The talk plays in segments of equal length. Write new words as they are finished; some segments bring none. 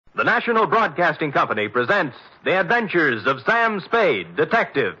the National Broadcasting Company presents The Adventures of Sam Spade,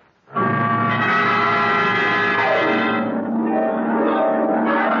 Detective. Sam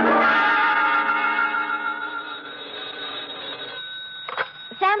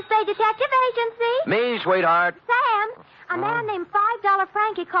Spade Detective Agency. Me, sweetheart. Sam, a man named $5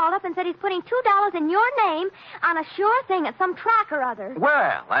 Frankie called up and said he's putting $2 in your name on a sure thing at some track or other.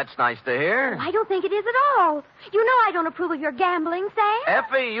 Well, that's nice to hear. I don't think it is at all. You know I don't approve of your gambling, Sam.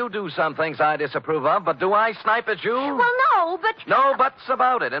 Effie, you do some things I disapprove of, but do I snipe at you? Well, no, but... No buts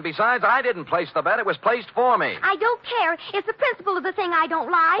about it. And besides, I didn't place the bet. It was placed for me. I don't care. It's the principle of the thing I don't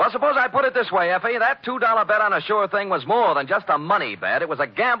like. Well, suppose I put it this way, Effie. That $2 bet on a sure thing was more than just a money bet. It was a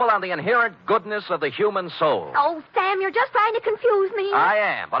gamble on the inherent goodness of the human soul. Oh, Sam, you're just trying to confuse me. I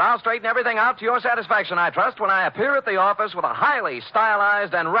am, but I'll straighten everything out to your satisfaction, I trust, when I appear at the office with a highly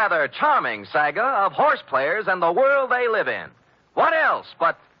stylized and rather charming saga of horse players and the world they live in. What else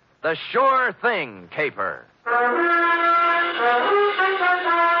but the sure thing caper? For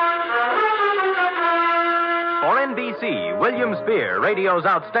NBC, William Spear, radio's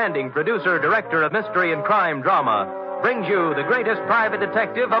outstanding producer-director of mystery and crime drama, brings you the greatest private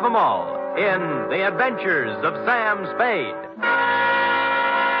detective of them all in The Adventures of Sam Spade.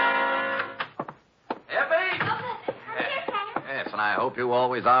 Effie? Yes, and I hope you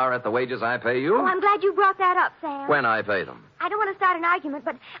always are at the wages I pay you. Oh, I'm glad you brought that up, Sam. When I pay them. I don't want to start an argument,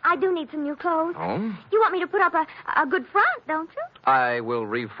 but I do need some new clothes. Oh? You want me to put up a good front, don't you? I will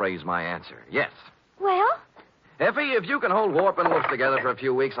rephrase my answer. Yes. Well? Effie, if you can hold Warp and Wolf together for a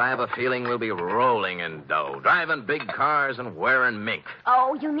few weeks, I have a feeling we'll be rolling in dough, driving big cars and wearing mink.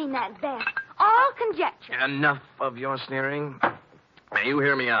 Oh, you mean that best. All conjecture. Enough of your sneering. Now, you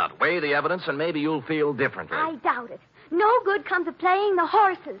hear me out. Weigh the evidence, and maybe you'll feel differently. I doubt it. No good comes of playing the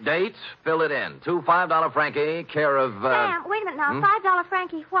horses. Date, fill it in. Two $5 Frankie, care of... Sam, wait a minute now. $5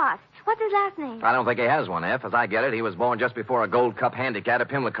 Frankie what? What's his last name? I don't think he has one, F. As I get it, he was born just before a Gold Cup handicap at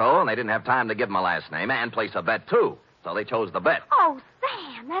Pimlico, and they didn't have time to give him a last name and place a bet, too. So they chose the bet. Oh,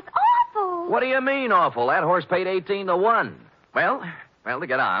 Sam, that's awful. What do you mean, awful? That horse paid 18 to 1. Well, to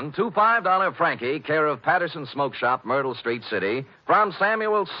get on, two $5 Frankie, care of Patterson Smoke Shop, Myrtle Street City, from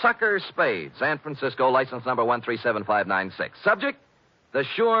Samuel Sucker Spade, San Francisco, license number 1375596. Subject, the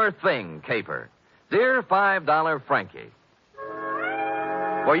sure thing caper. Dear $5 Frankie,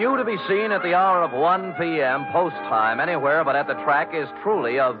 for you to be seen at the hour of 1 p.m. post time anywhere but at the track is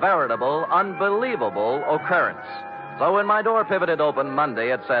truly a veritable, unbelievable occurrence. So when my door pivoted open Monday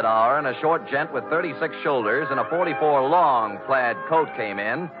at said hour and a short gent with 36 shoulders and a 44 long plaid coat came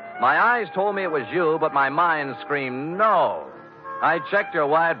in, my eyes told me it was you, but my mind screamed no. I checked your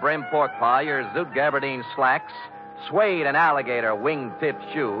wide-brimmed pork pie, your zoot gabardine slacks, suede and alligator wing-tipped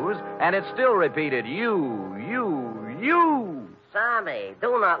shoes, and it still repeated you. Sammy,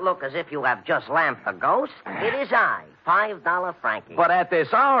 do not look as if you have just lamped a ghost. It is I, $5 Frankie. But at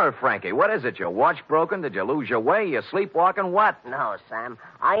this hour, Frankie, what is it? Your watch broken? Did you lose your way? You sleepwalking? What? No, Sam.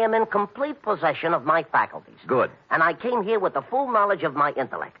 I am in complete possession of my faculties. Good. And I came here with the full knowledge of my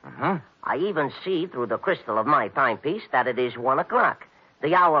intellect. Uh-huh. I even see through the crystal of my timepiece that it is 1 o'clock,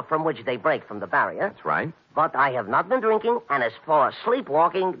 the hour from which they break from the barrier. That's right. But I have not been drinking, and as for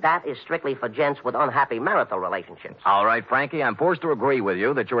sleepwalking, that is strictly for gents with unhappy marital relationships. All right, Frankie, I'm forced to agree with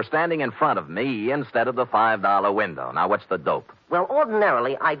you that you're standing in front of me instead of the $5 window. Now, what's the dope? Well,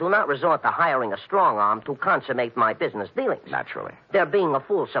 ordinarily, I do not resort to hiring a strong arm to consummate my business dealings. Naturally. There being a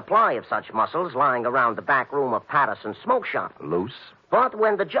full supply of such muscles lying around the back room of Patterson's Smoke Shop. Loose? But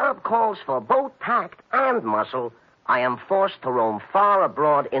when the job calls for both tact and muscle, I am forced to roam far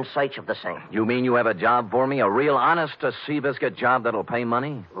abroad in search of the same. You mean you have a job for me? A real honest-to-Seabiscuit job that'll pay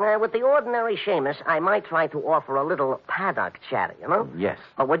money? With the ordinary Seamus, I might try to offer a little paddock chatter, you know? Yes.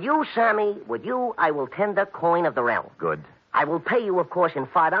 But with you, Sammy, I will tender coin of the realm. Good. I will pay you, of course, in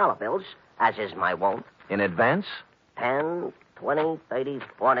 $5 bills, as is my wont. In advance? 10, 20, 30,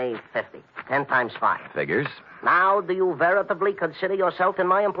 40, 50. 10 times 5. Figures. Now, do you veritably consider yourself in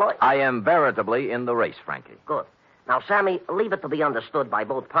my employ? I am veritably in the race, Frankie. Good. Now, Sammy, leave it to be understood by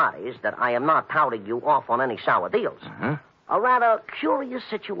both parties that I am not touting you off on any sour deals. Uh-huh. A rather curious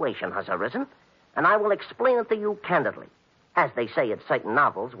situation has arisen, and I will explain it to you candidly, as they say in certain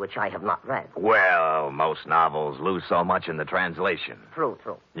novels which I have not read. Well, most novels lose so much in the translation. True.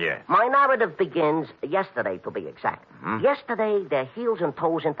 Yes. My narrative begins yesterday, to be exact. Mm-hmm. Yesterday, their heels and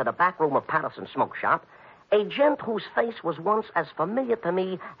toes into the back room of Patterson's Smoke Shop, a gent whose face was once as familiar to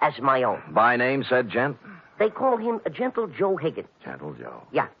me as my own. By name, said gent? They call him Gentle Joe Higgins. Gentle Joe.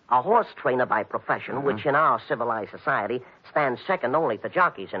 Yeah, a horse trainer by profession, which in our civilized society stands second only to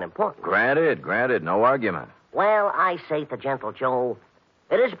jockeys in importance. Granted. No argument. Well, I say to Gentle Joe,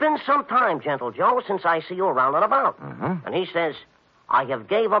 It has been some time, Gentle Joe, since I see you around and about. Mm-hmm. And he says, I have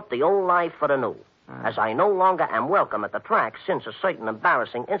gave up the old life for the new, as I no longer am welcome at the track since a certain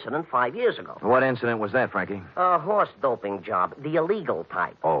embarrassing incident 5 years ago. What incident was that, Frankie? A horse doping job, the illegal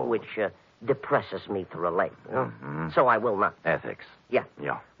type, Oh. which depresses me to relate. You know? Mm-hmm. So I will not. Ethics. Yeah.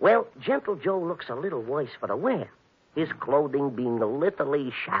 Yeah. Well, Gentle Joe looks a little worse for the wear, his clothing being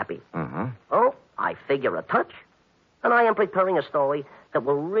literally shabby. Mm-hmm. Oh, I figure a touch. And I am preparing a story that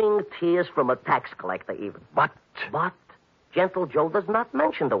will wring tears from a tax collector even. But Gentle Joe does not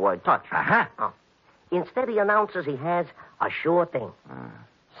mention the word touch. Uh-huh. Oh. Instead, he announces he has a sure thing.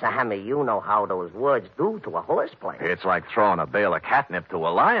 Sammy, you know how those words do to a horse player. It's like throwing a bale of catnip to a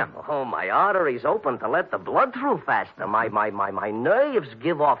lion. Oh, my arteries open to let the blood through faster. My nerves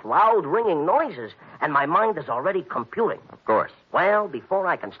give off loud, ringing noises, and my mind is already computing. Of course. Well, before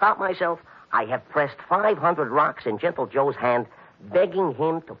I can stop myself, I have pressed 500 rocks in Gentle Joe's hand, begging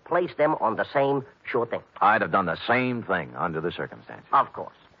him to place them on the same sure thing. I'd have done the same thing under the circumstances. Of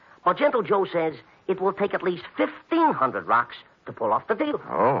course. But Gentle Joe says it will take at least 1,500 rocks to pull off the deal.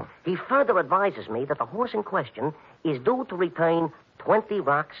 Oh. He further advises me that the horse in question is due to return 20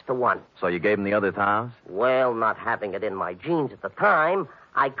 rocks to 1. So you gave him the other 1,000? Well, not having it in my genes at the time,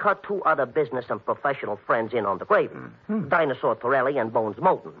 I cut 2 other business and professional friends in on the gravy. Dinosaur Torelli and Bones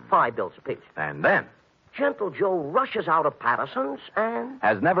Moulton, 5 bills apiece. And then? Gentle Joe rushes out of Patterson's and...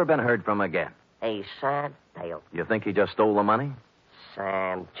 Has never been heard from again. A sad tale. You think he just stole the money?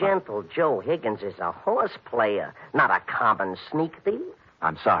 Sam, Gentle Joe Higgins is a horse player, not a common sneak thief.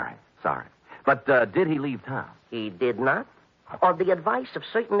 I'm sorry. But did he leave town? He did not. On the advice of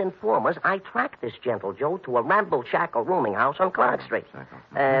certain informers, I tracked this Gentle Joe to a ramble-shackle rooming house on Clark Street.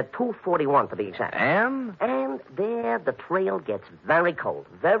 241 to be exact. And? And there the trail gets very cold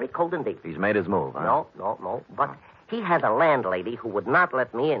indeed. He's made his move, huh? No. But he has a landlady who would not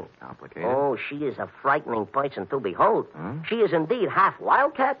let me in. Complicated. Oh, she is a frightening person to behold. She is indeed half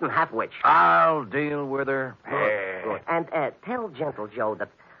wildcat and half witch. I'll deal with her. Good. And tell Gentle Joe that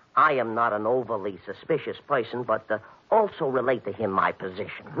I am not an overly suspicious person, but also relate to him my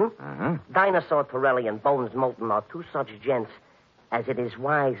position. Dinosaur Torelli and Bones Moulton are 2 such gents as it is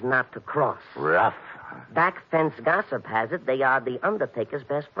wise not to cross. Rough. Back fence gossip has it they are the Undertaker's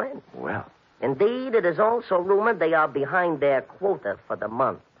best friends. Well. Indeed, it is also rumored they are behind their quota for the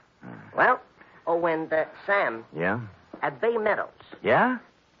month. Well, and Sam. Yeah? At Bay Meadows. Yeah?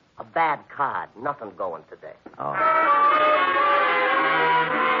 A bad card. Nothing going today. Oh.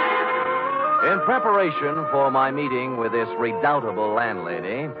 In preparation for my meeting with this redoubtable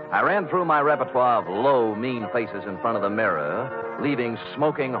landlady, I ran through my repertoire of low, mean faces in front of the mirror, leaving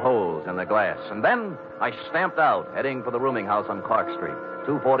smoking holes in the glass. And then I stamped out, heading for the rooming house on Clark Street,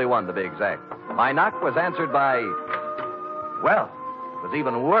 241 to be exact. My knock was answered by, well, it was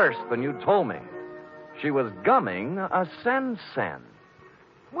even worse than you told me. She was gumming a sen-sen.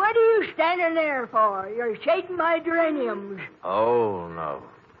 What are you standing there for? You're shading my geraniums. Oh, no.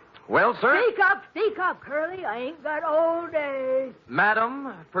 Well, sir? Speak up, Curly. I ain't got all day.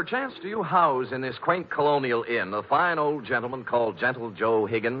 Madam, perchance do you house in this quaint colonial inn a fine old gentleman called Gentle Joe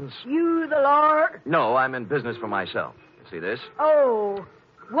Higgins? You the Lord? No, I'm in business for myself. You see this? Oh,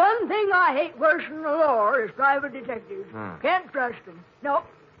 one thing I hate worse than the law is private detectives. Can't trust them. No,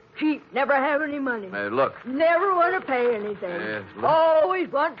 cheap. Never have any money. Look. Never want to pay anything. Look. Always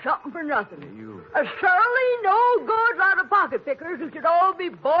want something for nothing. You... A surly, no good lot of pocket pickers who should all be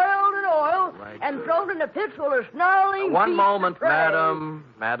boiled in oil Right, and thrown in a pit full of snarling One beasts moment, of prey. madam.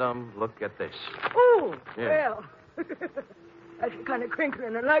 Madam, look at this. Ooh, Yeah. well, that's the kind of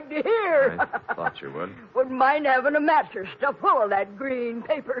crinkling I'd like to hear. I thought you would. Wouldn't mind having a mattress stuffed full of that green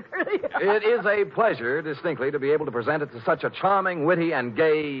paper. It is a pleasure, distinctly, to be able to present it to such a charming, witty, and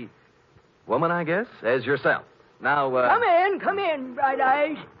gay woman, I guess, as yourself. Now, Come in, Bright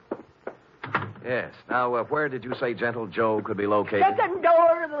Eyes. Yes. Now, where did you say Gentle Joe could be located? Second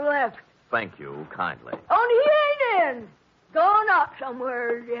door to the left. Thank you, kindly. Only he ain't in. Gone out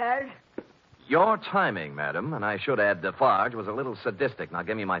somewhere, he has. Your timing, madam, and I should add Defarge, was a little sadistic. Now,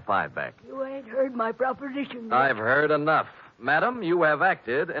 give me my 5 back. You ain't heard my proposition yet. I've heard enough. Madam, you have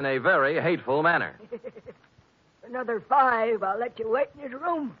acted in a very hateful manner. Another 5, I'll let you wait in his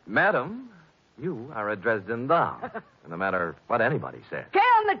room. Madam, you are a Dresden doll, no matter what anybody says.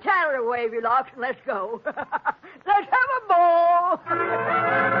 Can the tatter wave your locks and let's go. Let's have a ball.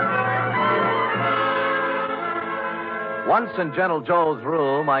 Once in Gentle Joe's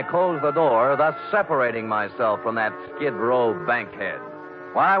room, I closed the door, thus separating myself from that skid row bankhead.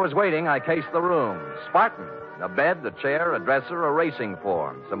 While I was waiting, I cased the room. Spartan. A bed, a chair, a dresser, a racing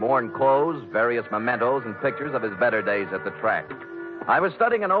form, some worn clothes, various mementos, and pictures of his better days at the track. I was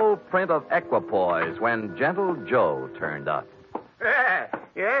studying an old print of Equipoise when Gentle Joe turned up.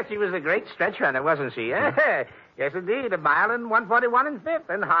 Yes, she was a great stretch runner, wasn't she? Yes, indeed. 1 mile and 1:41 and 5th,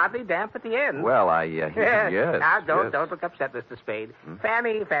 and hardly damp at the end. Well, yes. Now, don't yes. look upset, Mr. Spade.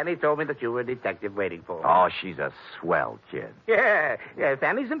 Fanny told me that you were a detective waiting for her. Oh, she's a swell kid. Yeah,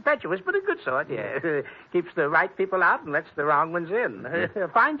 Fanny's impetuous, but a good sort, yeah. Keeps the right people out and lets the wrong ones in. A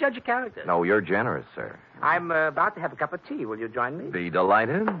fine judge of character. No, you're generous, sir. I'm about to have a cup of tea. Will you join me? Be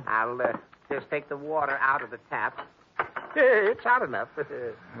delighted. I'll just take the water out of the tap. It's hot enough.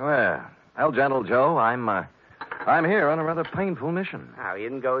 Well, Gentle Joe, I'm here on a rather painful mission. Now,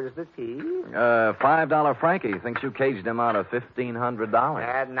 in goes the tea. $5 Frankie thinks you caged him out of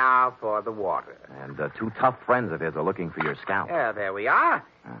 $1,500. And now for the water. And 2 tough friends of his are looking for your scalp. Yeah, there we are.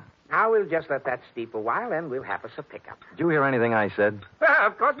 Now we'll just let that steep a while, and we'll have us a pickup. Did you hear anything I said?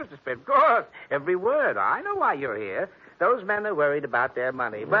 Of course, Mr. Spade, of course. Every word. I know why you're here. Those men are worried about their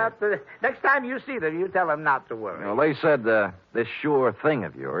money. But next time you see them, you tell them not to worry. Well, they said this sure thing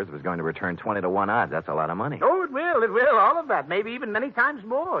of yours was going to return 20 to 1 odds. That's a lot of money. Oh, it will. All of that. Maybe even many times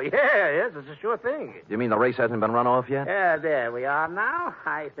more. Yes, it's a sure thing. You mean the race hasn't been run off yet? Yeah, there we are now.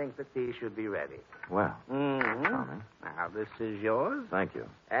 I think the tea should be ready. Well. Mm-hmm. Tommy. Now, this is yours. Thank you.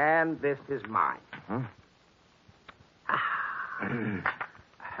 And this is mine.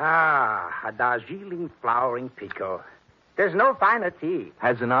 A Darjeeling flowering pico. There's no finer tea.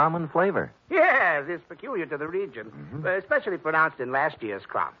 Has an almond flavor. Yes, it's peculiar to the region, especially pronounced in last year's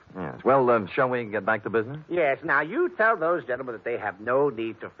crop. Yes. Well, shall we get back to business? Yes. Now, you tell those gentlemen that they have no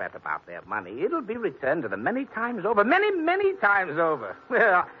need to fret about their money. It'll be returned to them many times over. Many, many times over.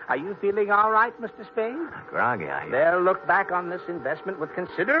 Well, are you feeling all right, Mr. Spade? Groggy, They'll look back on this investment with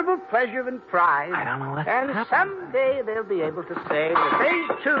considerable pleasure and pride. I don't know what And happened. someday they'll be able to say that they,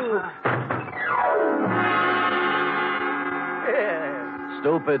 too...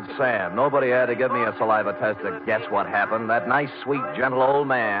 Stupid Sam. Nobody had to give me a saliva test to guess what happened. That nice, sweet, gentle old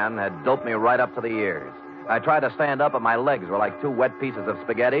man had doped me right up to the ears. I tried to stand up, but my legs were like 2 wet pieces of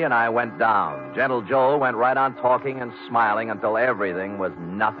spaghetti, and I went down. Gentle Joe went right on talking and smiling until everything was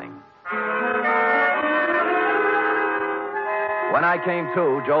nothing. When I came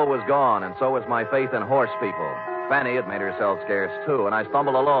to, Joe was gone, and so was my faith in horse people. Fanny had made herself scarce, too, and I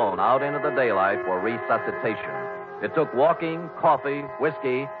stumbled alone out into the daylight for resuscitation. It took walking, coffee,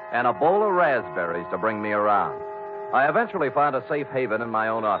 whiskey, and a bowl of raspberries to bring me around. I eventually found a safe haven in my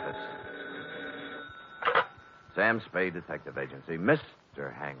own office. Sam Spade, Detective Agency.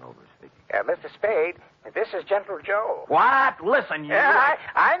 Mr. Hangover speaking. Mr. Spade, this is Gentle Joe. What? Listen, you... Yeah,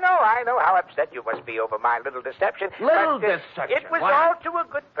 I know how upset you must be over my little deception. Deception? It was all to a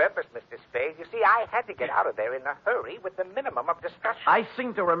good purpose, Mr. Spade. You see, I had to get out of there in a hurry with the minimum of discussion. I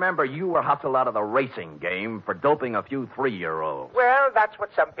seem to remember you were hustled out of the racing game for doping a few 3-year-olds. Well, that's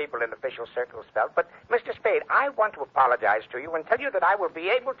what some people in official circles felt. But, Mr. Spade, I want to apologize to you and tell you that I will be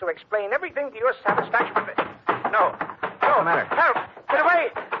able to explain everything to your satisfaction. No. What's the matter? Help! Get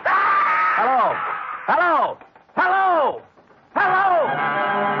away! Hello! Hello! Hello! Hello!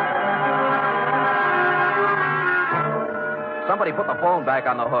 Somebody put the phone back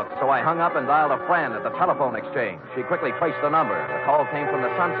on the hook, so I hung up and dialed a friend at the telephone exchange. She quickly traced the number. The call came from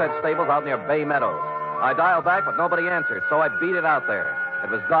the Sunset Stables out near Bay Meadows. I dialed back, but nobody answered, so I beat it out there. It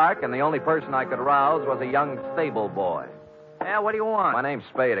was dark, and the only person I could rouse was a young stable boy. Yeah, what do you want? My name's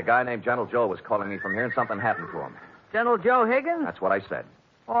Spade. A guy named Gentle Joe was calling me from here, and something happened to him. Gentle Joe Higgins? That's what I said.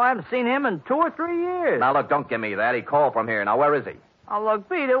 Oh, I haven't seen him in 2 or 3 years. Now, look, don't give me that. He called from here. Now, where is he? Oh, look,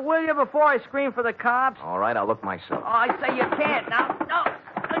 beat it, will you, before I scream for the cops? All right, I'll look myself. Oh, I say you can't. Now, no.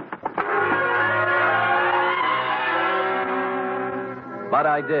 But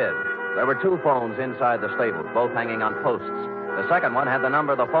I did. There were 2 phones inside the stables, both hanging on posts. The second one had the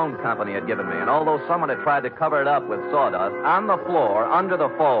number the phone company had given me, and although someone had tried to cover it up with sawdust, on the floor, under the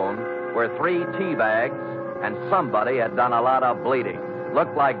phone, were 3 tea bags, and somebody had done a lot of bleeding.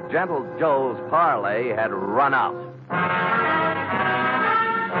 Looked like Gentle Joe's parlay had run out.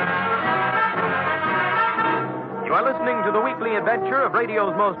 You are listening to the weekly adventure of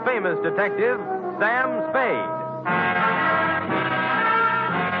radio's most famous detective, Sam Spade.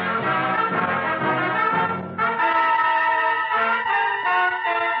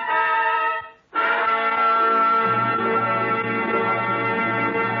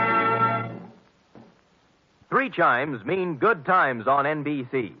 3 chimes mean good times on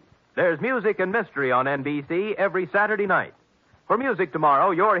NBC. There's music and mystery on NBC every Saturday night. For music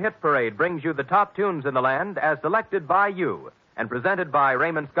tomorrow, your hit parade brings you the top tunes in the land as selected by you and presented by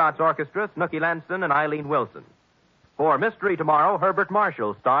Raymond Scott's Orchestra, Snooky Lanston, and Eileen Wilson. For mystery tomorrow, Herbert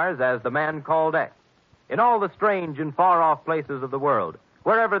Marshall stars as the man called X. In all the strange and far-off places of the world,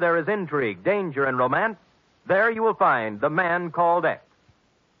 wherever there is intrigue, danger, and romance, there you will find the man called X.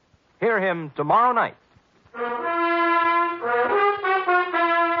 Hear him tomorrow night.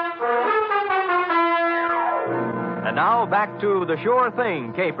 And now back to The Sure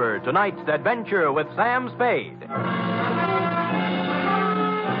Thing caper, tonight's adventure with Sam Spade.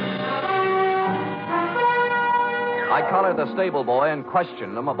 I collared the stable boy and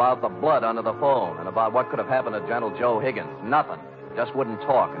questioned him about the blood under the phone and about what could have happened to Gentle Joe Higgins. Nothing. Just wouldn't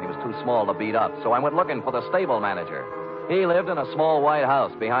talk, and he was too small to beat up. So I went looking for the stable manager. He lived in a small white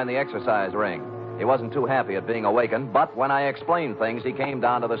house behind the exercise ring. He wasn't too happy at being awakened, but when I explained things, he came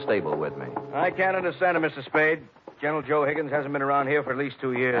down to the stable with me. I can't understand it, Mr. Spade. Gentle Joe Higgins hasn't been around here for at least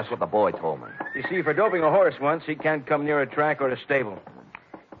 2 years. That's what the boy told me. You see, for doping a horse once, he can't come near a track or a stable.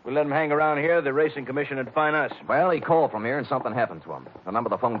 If we let him hang around here, the racing commission would fine us. Well, he called from here and something happened to him. The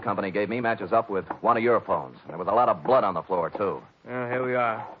number the phone company gave me matches up with one of your phones. There was a lot of blood on the floor, too. Well, here we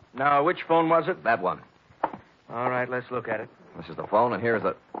are. Now, which phone was it? That one. All right, let's look at it. This is the phone, and here's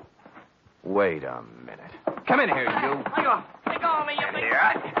the... Wait a minute. Come in here, you. Let go of me, you big...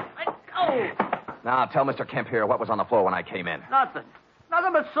 Let go. Now, tell Mr. Kemp here what was on the floor when I came in. Nothing.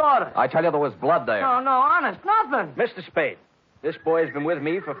 Nothing but sawdust. I tell you, there was blood there. No, honest, nothing. Mr. Spade, this boy's been with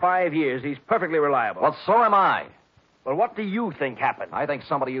me for 5 years. He's perfectly reliable. Well, so am I. Well, what do you think happened? I think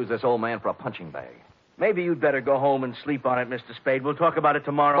somebody used this old man for a punching bag. Maybe you'd better go home and sleep on it, Mr. Spade. We'll talk about it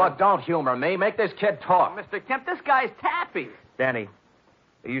tomorrow. Look, don't humor me. Make this kid talk. Mr. Kemp, this guy's tappy. Danny,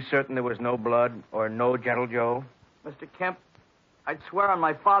 are you certain there was no blood or no Gentle Joe? Mr. Kemp, I'd swear on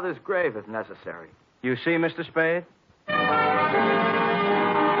my father's grave if necessary. You see, Mr. Spade?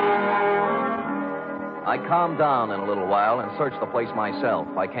 I calmed down in a little while and searched the place myself.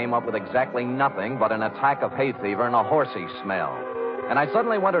 I came up with exactly nothing but an attack of hay fever and a horsey smell. And I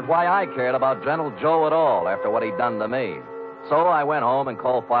suddenly wondered why I cared about Gentle Joe at all after what he'd done to me. So I went home and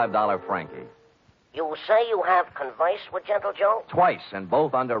called $5 Frankie. You say you have conversed with Gentle Joe? Twice, and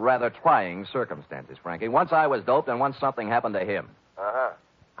both under rather trying circumstances, Frankie. Once I was doped, and once something happened to him. Uh-huh.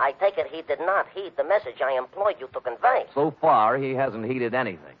 I take it he did not heed the message I employed you to convey. So far, he hasn't heeded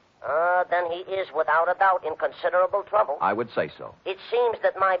anything. Then he is, without a doubt, in considerable trouble. I would say so. It seems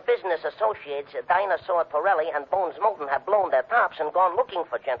that my business associates, Dinosaur Torelli and Bones Moulton, have blown their tops and gone looking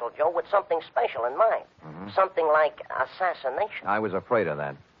for Gentle Joe with something special in mind. Mm-hmm. Something like assassination. I was afraid of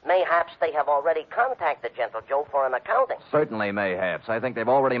that. Mayhaps they have already contacted Gentle Joe for an accounting. Certainly, mayhaps. I think they've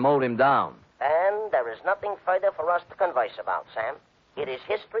already mowed him down. And there is nothing further for us to converse about, Sam. It is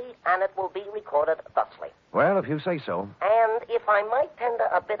history, and it will be recorded thusly. Well, if you say so. And if I might tender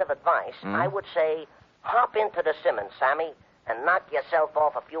a bit of advice, I would say, hop into the Simmons, Sammy, and knock yourself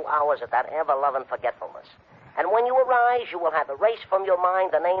off a few hours of that ever-loving forgetfulness. And when you arise, you will have erased from your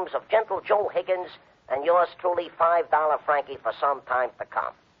mind the names of Gentle Joe Higgins and yours truly, $5 Frankie, for some time to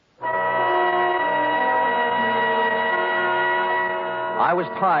come. I was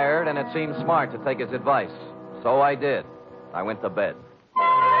tired, and it seemed smart to take his advice. So I did. I went to bed. It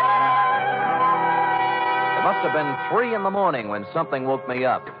must have been 3 a.m. when something woke me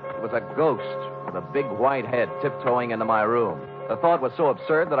up. It was a ghost with a big white head tiptoeing into my room. The thought was so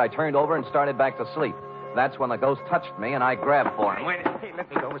absurd that I turned over and started back to sleep. That's when the ghost touched me, and I grabbed for him. Wait, hey, let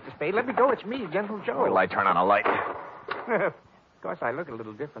me go, Mr. Spade. Let me go. It's me, Gentle Joe. Wait till I turn on a light. Of course, I look a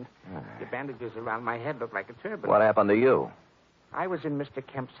little different. The bandages around my head look like a turban. What happened to you? I was in Mr.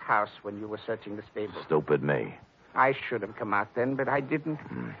 Kemp's house when you were searching the stable. Stupid me. I should have come out then, but I didn't.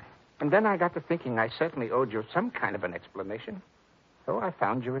 And then I got to thinking I certainly owed you some kind of an explanation. So I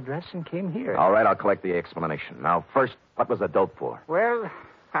found your address and came here. All right, I'll collect the explanation. Now, first, what was the dope for? Well,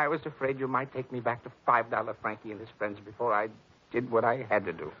 I was afraid you might take me back to $5 Frankie and his friends before I did what I had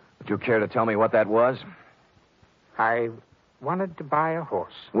to do. Would you care to tell me what that was? I wanted to buy a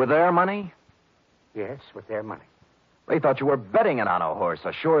horse. With their money? Yes, with their money. They thought you were betting it on a horse,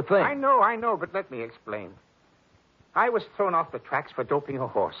 a sure thing. I know, but let me explain. I was thrown off the tracks for doping a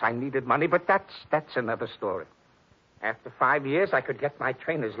horse. I needed money, but that's another story. After 5 years, I could get my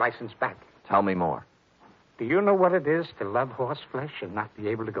trainer's license back. Tell me more. Do you know what it is to love horse flesh and not be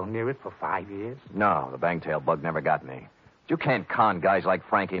able to go near it for 5 years? No, the bangtail bug never got me. You can't con guys like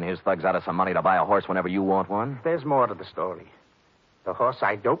Frankie and his thugs out of some money to buy a horse whenever you want one. There's more to the story. The horse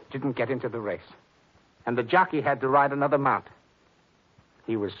I doped didn't get into the race. And the jockey had to ride another mount.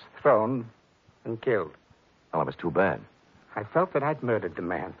 He was thrown and killed. Well, it was too bad. I felt that I'd murdered the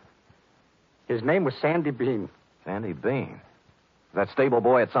man. His name was Sandy Bean. Sandy Bean? Is that stable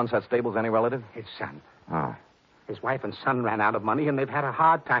boy at Sunset Stables any relative? His son. Oh. His wife and son ran out of money, and they've had a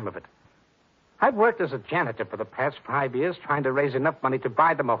hard time of it. I've worked as a janitor for the past 5 years trying to raise enough money to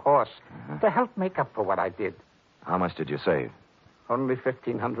buy them a horse to help make up for what I did. How much did you save? Only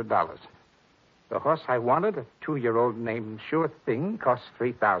 $1,500. The horse I wanted, a 2-year-old named Sure Thing, cost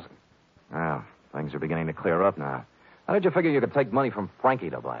 $3,000. Well, things are beginning to clear up now. How did you figure you could take money from Frankie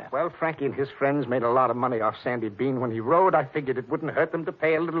to buy it? Well, Frankie and his friends made a lot of money off Sandy Bean when he rode. I figured it wouldn't hurt them to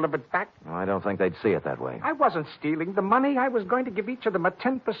pay a little of it back. Well, I don't think they'd see it that way. I wasn't stealing the money. I was going to give each of them a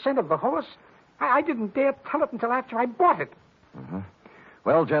 10% of the horse. I didn't dare tell it until after I bought it. Mm-hmm.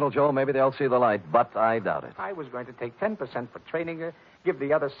 Well, Gentle Joe, maybe they'll see the light, but I doubt it. I was going to take 10% for training her, give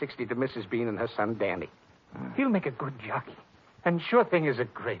the other 60 to Mrs. Bean and her son, Danny. He'll make a good jockey. And Sure Thing is a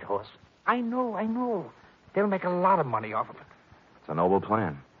great horse. I know. They'll make a lot of money off of it. It's a noble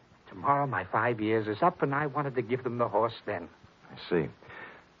plan. Tomorrow my 5 years is up, and I wanted to give them the horse then. I see.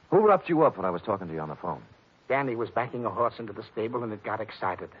 Who roughed you up when I was talking to you on the phone? Danny was backing a horse into the stable, and it got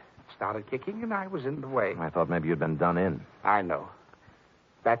excited. Started kicking, and I was in the way. I thought maybe you'd been done in. I know.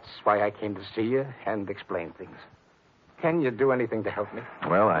 That's why I came to see you and explain things. Can you do anything to help me?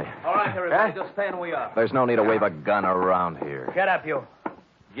 Well, All right, everybody, just stand where we are. There's no need to wave a gun around here. Shut up, you.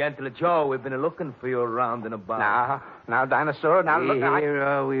 Gentle Joe, we've been looking for you around and about. Now, Dinosaur, now look. Here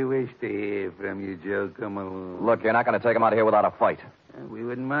all we wish to hear from you, Joe. Come along. Look, you're not going to take him out of here without a fight. We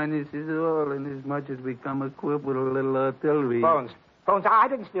wouldn't mind this at all, inasmuch as we come equipped with a little artillery. Bones, I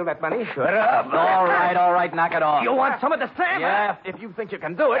didn't steal that money. Shut up. All right, knock it off. You want some of the sand? Yeah, if you think you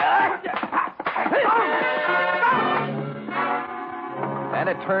can do it. And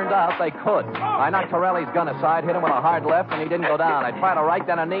it turned out they could. I knocked Torelli's gun aside, hit him with a hard left, and he didn't go down. I tried a right,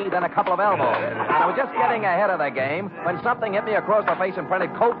 then a knee, then a couple of elbows. And I was just getting ahead of the game when something hit me across the face and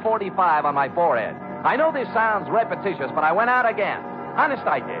printed Code 45 on my forehead. I know this sounds repetitious, but I went out again. Honest,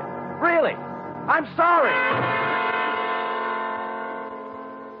 I did. Really. I'm sorry.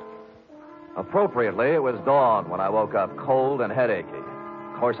 Appropriately, it was dawn when I woke up cold and headachy.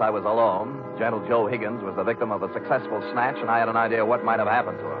 Of course, I was alone. Gentle Joe Higgins was the victim of a successful snatch, and I had an idea what might have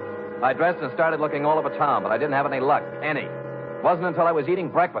happened to him. I dressed and started looking all over town, but I didn't have any luck. Any. It wasn't until I was eating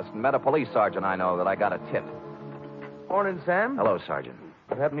breakfast and met a police sergeant I know that I got a tip. Morning, Sam. Hello, Sergeant.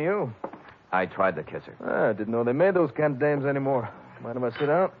 What happened to you? I tried to kiss her. I didn't know they made those kind of dames anymore. Mind if I sit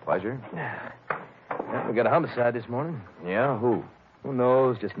down? Pleasure. Yeah, we got a homicide this morning. Yeah, who? Who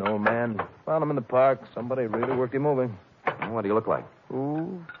knows? Just an old man. Found him in the park. Somebody really worked him over. Well, what do you look like?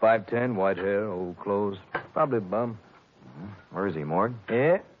 Ooh, 5'10", white hair, old clothes. Probably a bum. Where is he, Mord?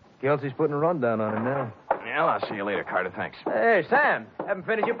 Yeah. Kelsey's putting a rundown on him now. Well, I'll see you later, Carter. Thanks. Hey, Sam. Haven't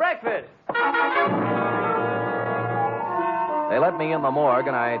finished your breakfast. They let me in the morgue,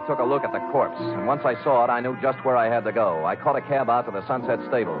 and I took a look at the corpse. And once I saw it, I knew just where I had to go. I caught a cab out to the Sunset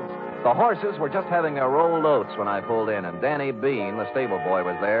Stables. The horses were just having their rolled oats when I pulled in, and Danny Bean, the stable boy,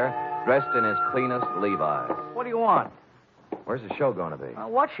 was there, dressed in his cleanest Levi's. What do you want? Where's the show going to be?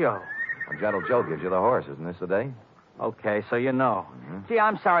 What show? When Gentle Joe gives you the horse. Isn't this the day? Okay, so you know. Gee,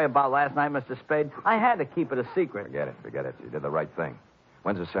 I'm sorry about last night, Mr. Spade. I had to keep it a secret. Forget it. You did the right thing.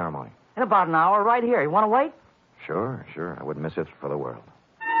 When's the ceremony? In about an hour, right here. You want to wait? Sure. I wouldn't miss it for the world.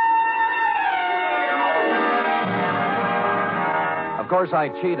 Of course, I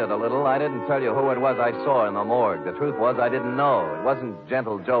cheated a little. I didn't tell you who it was I saw in the morgue. The truth was I didn't know. It wasn't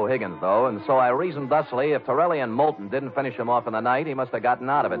Gentle Joe Higgins, though, and so I reasoned thusly if Torelli and Moulton didn't finish him off in the night, he must have gotten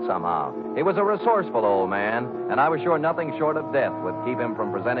out of it somehow. He was a resourceful old man, and I was sure nothing short of death would keep him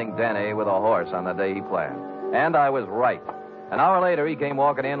from presenting Denny with a horse on the day he planned. And I was right. An hour later, he came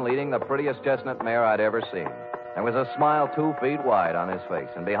walking in leading the prettiest chestnut mare I'd ever seen. There was a smile 2 feet wide on his face,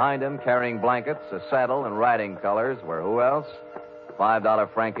 and behind him, carrying blankets, a saddle, and riding colors, were who else?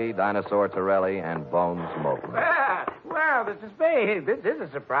 $5 Frankie, Dinosaur Torelli, and Bones Moulton. Well, Mr. Spade, this is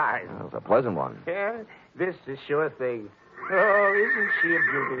a surprise. That was a pleasant one. Yeah, this is Sure Thing. Oh, isn't she a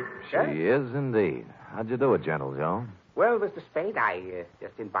beauty? She is indeed. How'd you do it, Gentle Joe? Well, Mr. Spade, I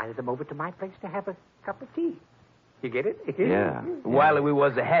just invited them over to my place to have a cup of tea. You get it? Yeah. While we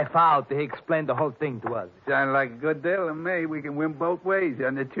was a half out, he explained the whole thing to us. Sound like a good deal to me. We can win both ways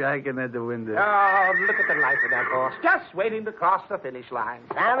on the track and at the window. Oh, look at the life of that horse. Just waiting to cross the finish line.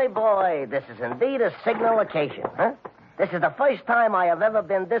 Sammy boy, this is indeed a signal occasion, huh? This is the first time I have ever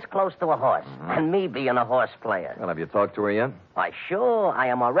been this close to a horse, and me being a horse player. Well, have you talked to her yet? Why, sure. I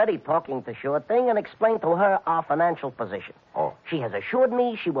am already talking to Sure Thing and explained to her our financial position. Oh. She has assured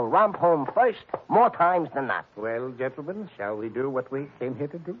me she will romp home first more times than not. Well, gentlemen, shall we do what we came here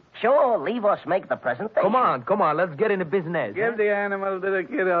to do? Sure, leave us make the presentation. Come on, let's get into business. Give the animal to the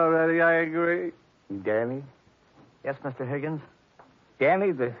kid already, I agree. Danny? Yes, Mr. Higgins?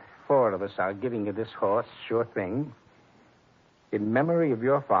 Danny, the 4 of us are giving you this horse, Sure Thing, in memory of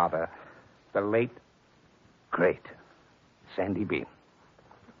your father, The late, great Sandy Bean.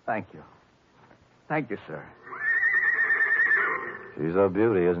 Thank you. Thank you, sir. She's a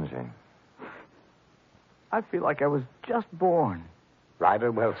beauty, isn't she? I feel like I was just born. Ride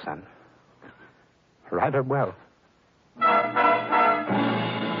her well, son. Ride her well.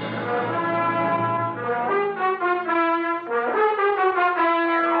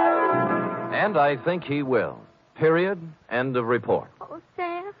 And I think he will. Period. End of report. Oh,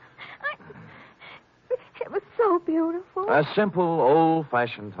 Sam. It was so beautiful. A simple,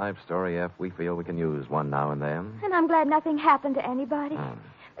 old-fashioned type story, F. We feel we can use one now and then. And I'm glad nothing happened to anybody.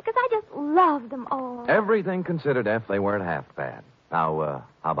 Because I just love them all. Everything considered, F, they weren't half bad. Now,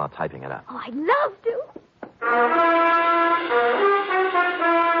 how about typing it up? Oh, I'd love to.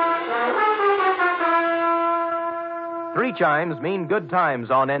 Three chimes mean good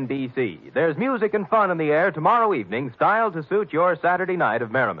times on NBC. There's music and fun in the air tomorrow evening, styled to suit your Saturday night of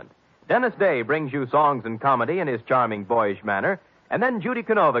merriment. Dennis Day brings you songs and comedy in his charming, boyish manner, and then Judy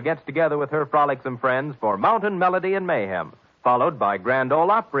Canova gets together with her frolicsome friends for Mountain Melody and Mayhem, followed by Grand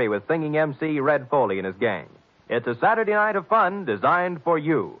Ole Opry with singing MC Red Foley and his gang. It's a Saturday night of fun designed for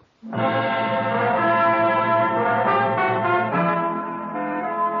you. Here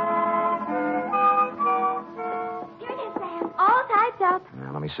it is, Sam. All typed up.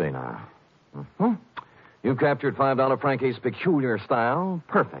 Now, let me see now. You captured $5 Frankie's peculiar style.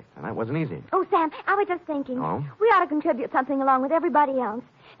 Perfect. And that wasn't easy. Oh, Sam, I was just thinking. Oh? We ought to contribute something along with everybody else.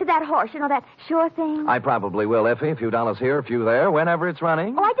 To that horse, that sure thing. I probably will, Effie. A few dollars here, a few there, whenever it's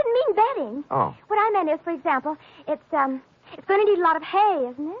running. Oh, I didn't mean betting. Oh. What I meant is, for example, it's going to need a lot of hay,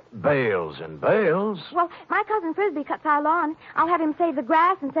 isn't it? Bales and bales. Well, my cousin Frisbee cuts our lawn. I'll have him save the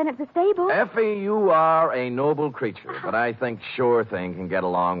grass and send it to the stable. Effie, you are a noble creature, but I think sure thing can get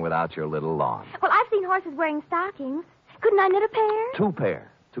along without your little lawn. Well, I've seen horses wearing stockings. Couldn't I knit a pair? Two pair.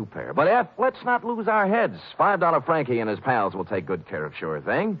 But, F, let's not lose our heads. $5 Frankie and his pals will take good care of sure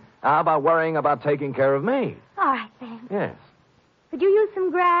thing. How about worrying about taking care of me? All right, Sam. Yes. Could you use some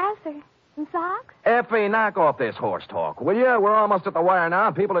grass or some socks? Effie, knock off this horse talk, will you? We're almost at the wire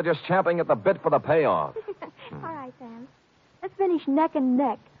now. People are just champing at the bit for the payoff. All right, Sam. Let's finish neck and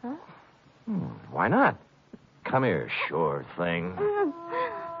neck, huh? Why not? Come here, sure thing.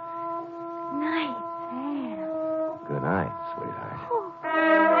 Night, Sam. Good night, sweetheart.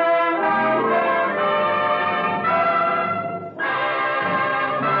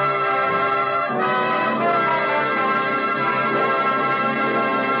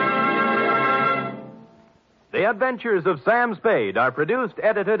 The Adventures of Sam Spade are produced,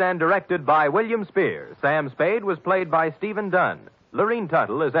 edited, and directed by William Spear. Sam Spade was played by Stephen Dunn. Lorene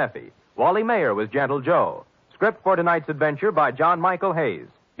Tuttle is Effie. Wally Mayer was Gentle Joe. Script for tonight's adventure by John Michael Hayes.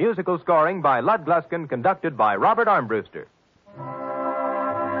 Musical scoring by Lud Gluskin, conducted by Robert Armbruster.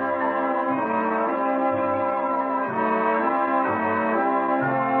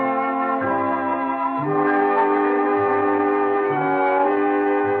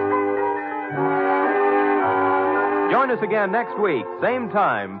 Join us again next week, same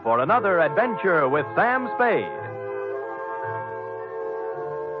time, for another adventure with Sam Spade.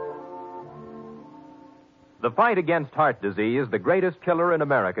 The fight against heart disease, the greatest killer in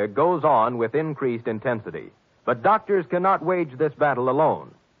America, goes on with increased intensity. But doctors cannot wage this battle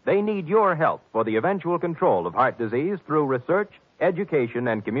alone. They need your help for the eventual control of heart disease through research, education,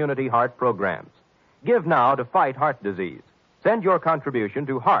 and community heart programs. Give now to fight heart disease. Send your contribution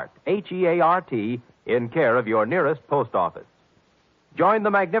to HEART, H-E-A-R-T, in care of your nearest post office. Join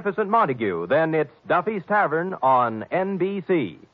the magnificent Montague, then it's Duffy's Tavern on NBC.